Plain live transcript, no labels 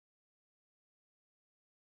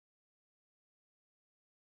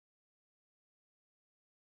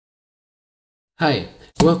Hi,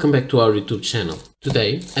 welcome back to our YouTube channel.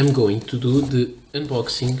 Today I'm going to do the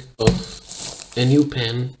unboxing of a new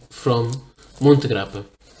pen from Montegrappa.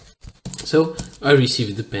 So I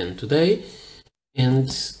received the pen today and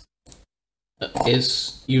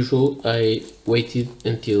as usual I waited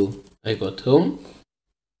until I got home,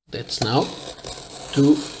 that's now,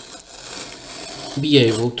 to be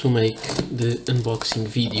able to make the unboxing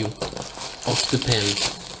video of the pen.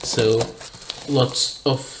 So lots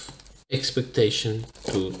of expectation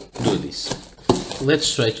to do this.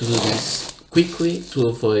 Let's try to do this quickly to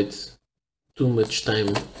avoid too much time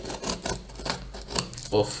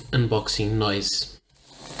of unboxing noise.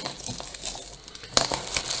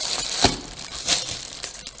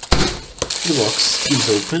 The box is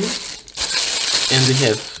open and we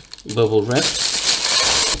have bubble wrap,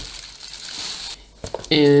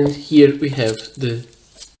 and here we have the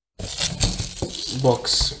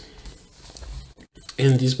box.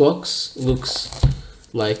 And this box looks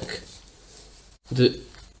like the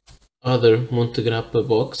other Montegrappa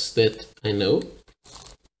box that I know.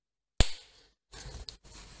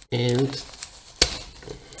 And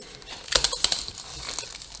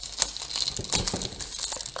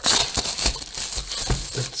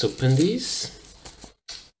let's open this.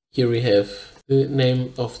 Here we have the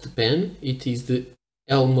name of the pen. It is the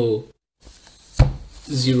Elmo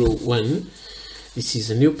 01. This is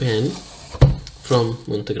a new pen from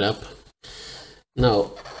Montegrappa.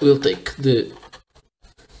 Now we'll take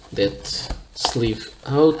that sleeve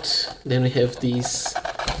out. Then we have this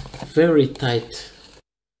very tight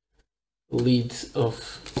lid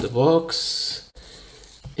of the box,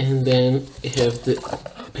 and then we have the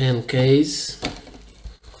pen case,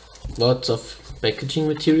 lots of packaging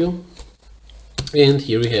material, and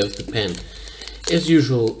here we have the pen. As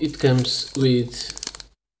usual, it comes with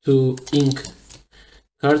 2 ink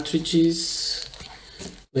cartridges.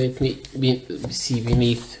 Let me see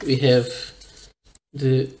beneath. We have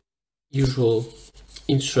the usual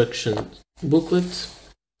instruction booklet,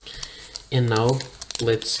 and now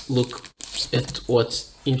let's look at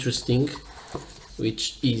what's interesting,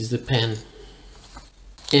 which is the pen.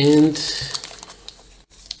 And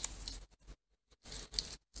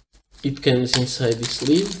it comes inside this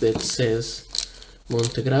sleeve that says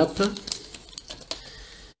Montegrappa,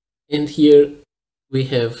 and here we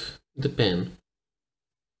have the pen.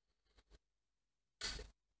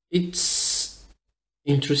 It's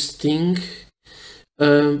interesting,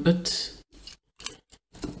 but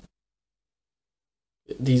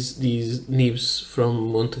these nibs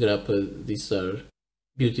from Montegrappa, these are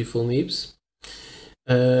beautiful nibs.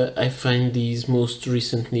 I find these most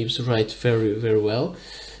recent nibs write very well.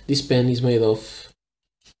 This pen is made of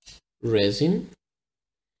resin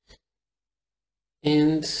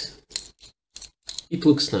and it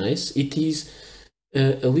looks nice. It is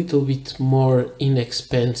a little bit more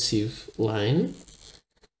inexpensive line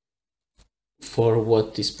for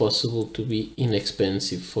what is possible to be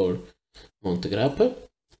inexpensive for Montegrappa,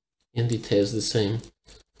 and it has the same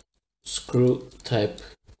screw type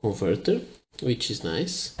converter, which is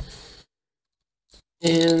nice.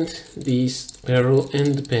 And this barrel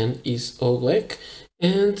and the pen is all black,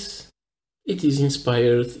 and it is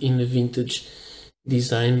inspired in a vintage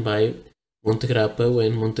design by Montegrappa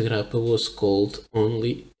when Montegrappa was called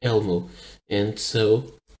only Elmo, and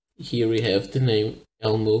so here we have the name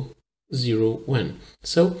Elmo 01.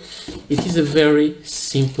 So it is a very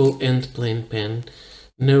simple and plain pen,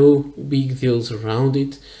 no big deals around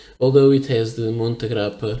it, although it has the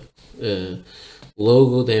Montegrappa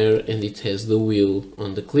logo there, and it has the wheel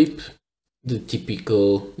on the clip, the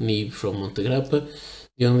typical nib from Montegrappa.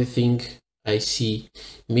 The only thing I see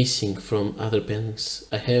missing from other pens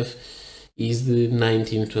I have is the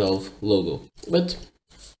 1912 logo, but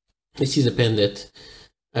this is a pen that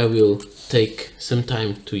I will take some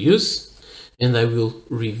time to use, and I will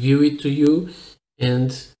review it to you,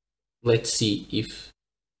 and let's see if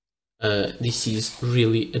this is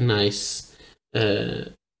really a nice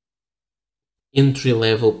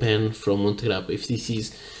entry-level pen from Montegrappa, if this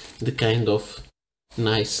is the kind of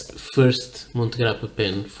nice first Montegrappa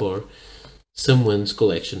pen for someone's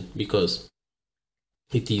collection, because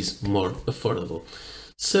it is more affordable.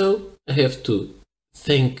 So I have to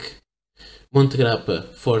thank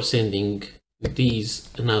Montegrappa for sending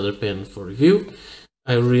another pen for review.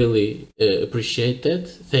 I really appreciate that.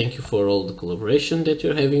 Thank you for all the collaboration that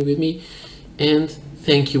you're having with me, and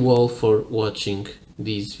thank you all for watching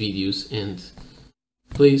these videos, and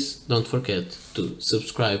please don't forget to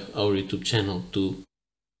subscribe our YouTube channel to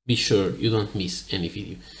be sure you don't miss any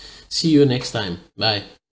video. See you next time. Bye.